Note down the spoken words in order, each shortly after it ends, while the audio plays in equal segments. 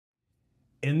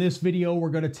In this video, we're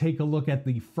going to take a look at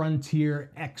the Frontier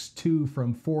X2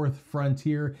 from Fourth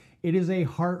Frontier. It is a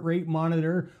heart rate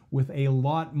monitor with a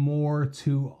lot more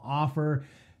to offer.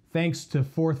 Thanks to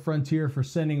Fourth Frontier for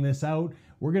sending this out.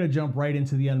 We're going to jump right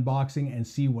into the unboxing and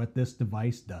see what this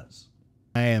device does.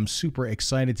 I am super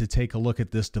excited to take a look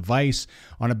at this device.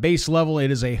 On a base level,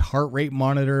 it is a heart rate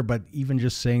monitor, but even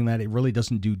just saying that, it really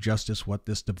doesn't do justice what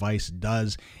this device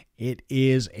does. It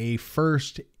is a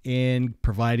first in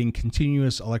providing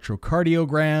continuous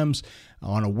electrocardiograms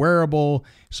on a wearable,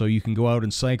 so you can go out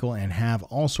and cycle and have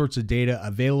all sorts of data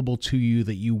available to you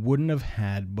that you wouldn't have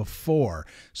had before.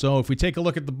 So if we take a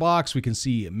look at the box, we can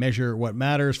see Measure What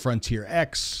Matters, Frontier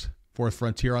X, Fourth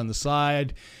Frontier on the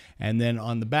side. And then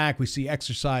on the back, we see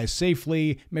Exercise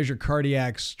Safely, Measure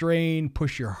Cardiac Strain,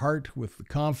 Push Your Heart with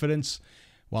Confidence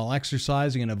while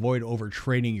exercising and avoid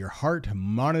overtraining your heart,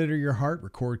 monitor your heart,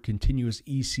 record continuous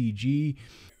ECG,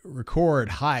 record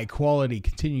high quality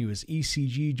continuous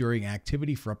ECG during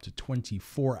activity for up to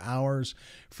 24 hours,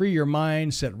 free your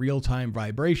mind, set real-time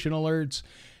vibration alerts,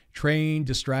 train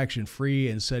distraction-free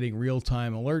and setting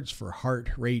real-time alerts for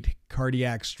heart rate,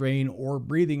 cardiac strain, or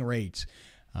breathing rate.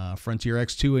 Frontier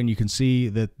X2, and you can see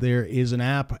that there is an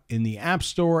app in the App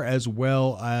Store as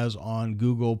well as on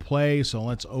Google Play. So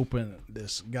let's open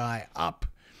this guy up.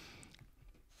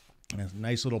 There's a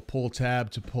nice little pull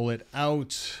tab to pull it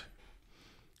out.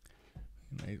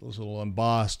 Nice little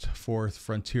embossed Fourth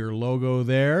Frontier logo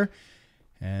there.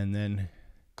 And then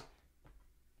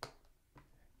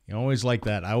you always like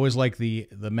that. I always like the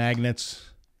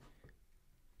magnets.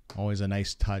 Always a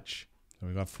nice touch. So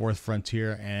we got Fourth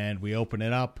Frontier, and we open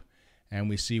it up and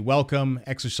we see welcome,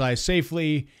 exercise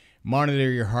safely, monitor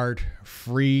your heart,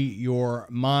 free your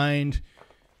mind.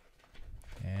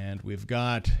 And we've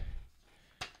got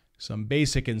some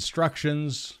basic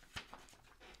instructions,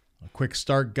 a quick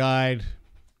start guide,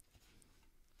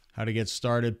 how to get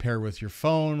started, pair with your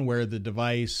phone, wear the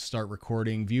device, start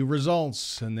recording, view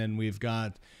results. And then we've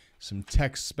got some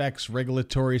tech specs,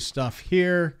 regulatory stuff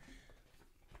here.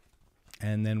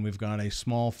 And then we've got a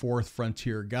small Fourth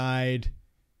Frontier guide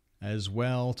as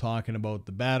well, talking about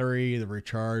the battery, the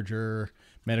recharger,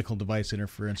 medical device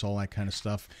interference, all that kind of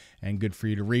stuff. And good for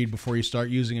you to read before you start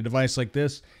using a device like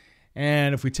this.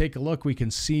 And if we take a look, we can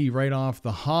see right off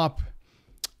the hop,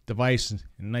 device, a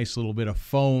nice little bit of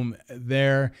foam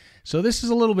there. So this is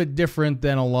a little bit different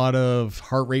than a lot of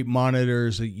heart rate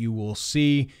monitors that you will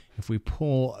see. If we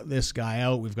pull this guy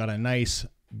out, we've got a nice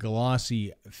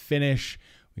glossy finish.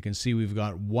 We can see we've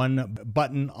got one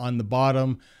button on the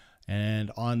bottom, and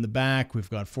on the back we've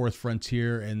got Fourth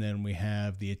Frontier, and then we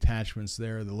have the attachments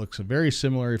there that looks very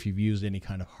similar if you've used any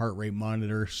kind of heart rate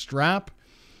monitor strap.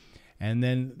 And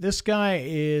then this guy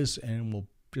is, and we'll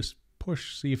just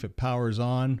push, see if it powers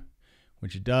on,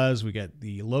 which it does. We got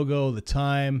the logo, the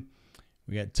time,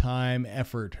 we got time,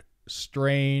 effort,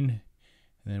 strain,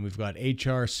 and then we've got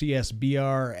HR,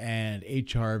 CSBR, and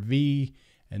HRV.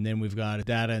 And then we've got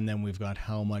data, and then we've got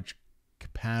how much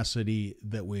capacity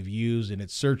that we've used. And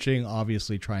it's searching,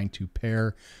 obviously trying to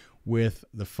pair with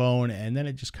the phone. And then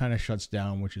it just kind of shuts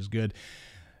down, which is good.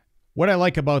 What I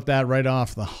like about that right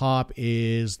off the hop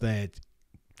is that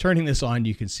turning this on,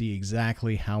 you can see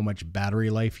exactly how much battery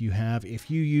life you have.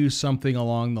 If you use something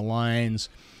along the lines,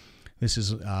 this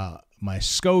is my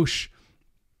Scosh.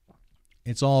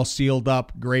 It's all sealed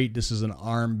up. Great. This is an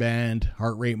armband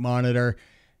heart rate monitor.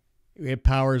 It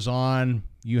powers on.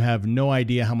 You have no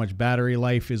idea how much battery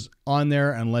life is on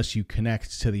there unless you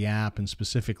connect to the app, and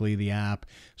specifically the app.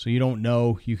 So you don't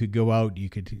know. You could go out, you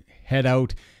could head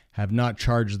out, have not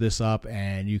charged this up,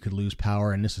 and you could lose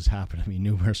power. And this has happened to me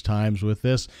numerous times with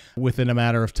this within a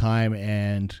matter of time.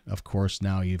 And of course,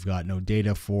 now you've got no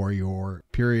data for your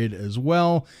period as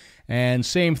well. And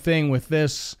same thing with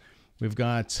this. We've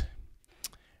got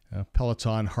a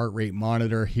Peloton heart rate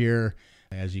monitor here.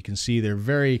 As you can see, they're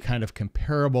very kind of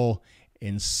comparable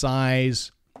in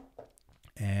size.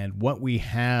 And what we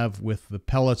have with the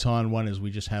Peloton one is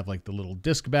we just have like the little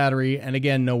disc battery. And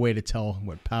again, no way to tell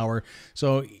what power.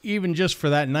 So even just for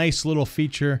that nice little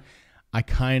feature, I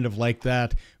kind of like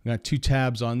that. We got two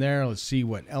tabs on there. Let's see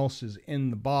what else is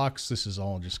in the box. This is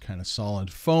all just kind of solid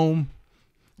foam.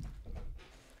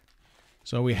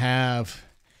 So we have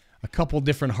a couple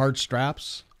different heart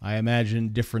straps. I imagine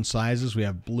different sizes. We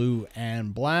have blue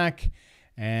and black.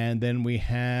 And then we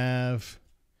have,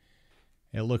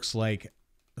 it looks like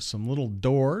some little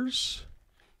doors.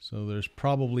 So there's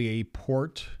probably a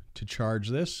port to charge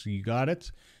this. You got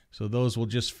it. So those will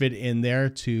just fit in there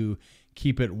to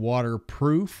keep it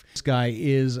waterproof. This guy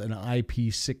is an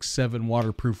IP67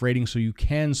 waterproof rating, so you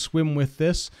can swim with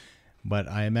this. But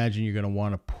I imagine you're going to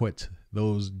want to put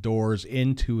those doors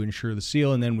in to ensure the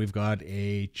seal. And then we've got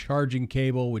a charging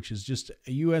cable, which is just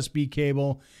a USB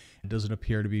cable. It doesn't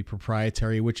appear to be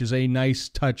proprietary, which is a nice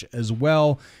touch as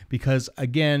well, because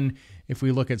again, if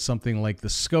we look at something like the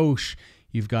Scosche,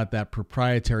 you've got that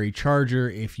proprietary charger.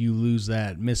 If you lose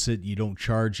that, miss it, you don't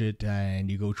charge it, and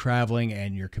you go traveling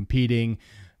and you're competing,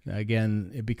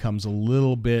 again, it becomes a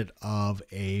little bit of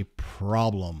a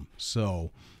problem.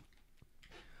 So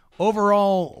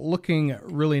overall, looking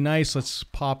really nice. Let's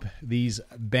pop these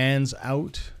bands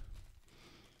out.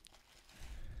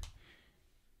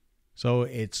 So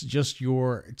it's just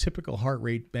your typical heart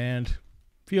rate band.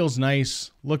 Feels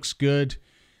nice, looks good.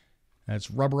 It's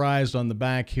rubberized on the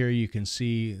back here. You can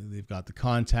see they've got the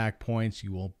contact points.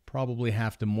 You will probably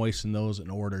have to moisten those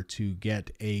in order to get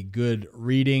a good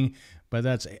reading, but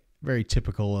that's very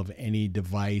typical of any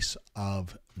device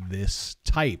of this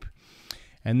type.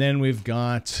 And then we've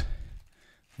got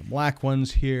the black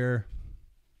ones here.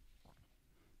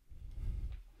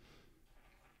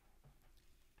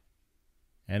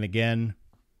 And again,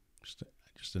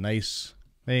 just a nice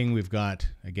thing. We've got,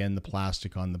 again, the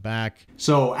plastic on the back.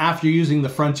 So after using the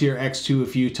Frontier X2 a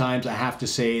few times, I have to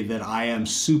say that I am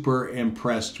super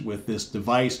impressed with this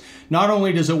device. Not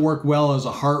only does it work well as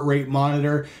a heart rate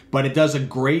monitor, but it does a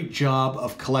great job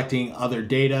of collecting other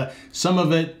data, some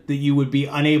of it that you would be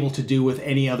unable to do with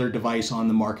any other device on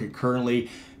the market currently,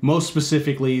 most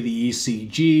specifically the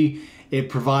ECG. It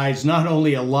provides not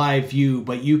only a live view,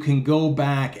 but you can go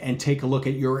back and take a look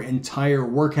at your entire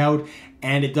workout,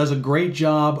 and it does a great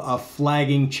job of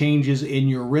flagging changes in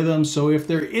your rhythm. So if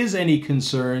there is any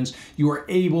concerns, you are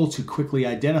able to quickly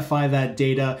identify that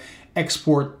data,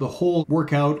 export the whole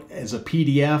workout as a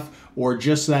PDF or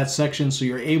just that section, so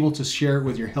you're able to share it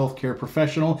with your healthcare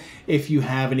professional if you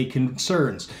have any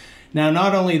concerns. Now,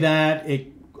 not only that,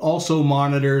 it also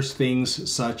monitors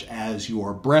things such as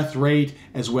your breath rate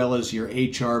as well as your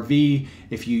HRV.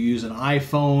 If you use an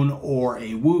iPhone or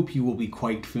a Whoop, you will be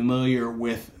quite familiar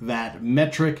with that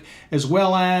metric, as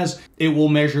well as it will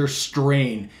measure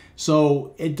strain.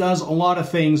 So it does a lot of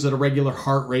things that a regular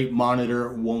heart rate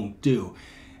monitor won't do.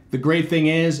 The great thing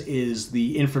is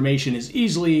the information is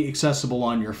easily accessible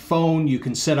on your phone. You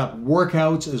can set up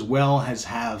workouts as well as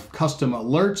have custom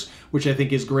alerts, which I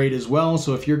think is great as well.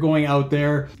 So if you're going out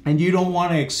there and you don't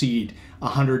want to exceed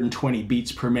 120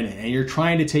 beats per minute and you're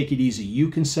trying to take it easy, you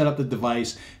can set up the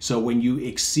device so when you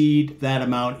exceed that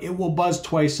amount, it will buzz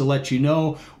twice to let you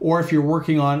know. Or if you're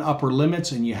working on upper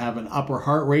limits and you have an upper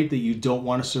heart rate that you don't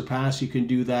want to surpass, you can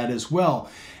do that as well.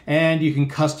 And you can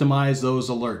customize those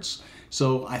alerts.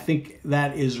 So I think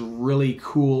that is really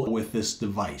cool with this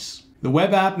device. The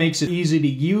web app makes it easy to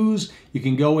use. You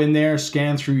can go in there,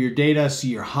 scan through your data, see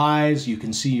your highs, you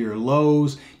can see your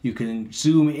lows, you can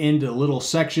zoom into little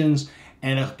sections,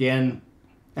 and again,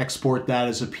 export that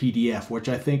as a PDF, which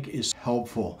I think is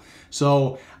helpful.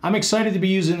 So I'm excited to be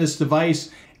using this device.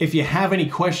 If you have any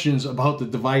questions about the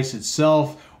device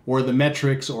itself, or the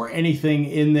metrics or anything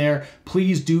in there,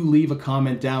 please do leave a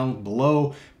comment down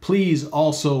below. Please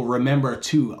also remember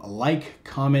to like,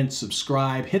 comment,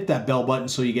 subscribe, hit that bell button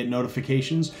so you get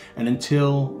notifications. And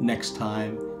until next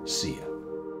time, see ya.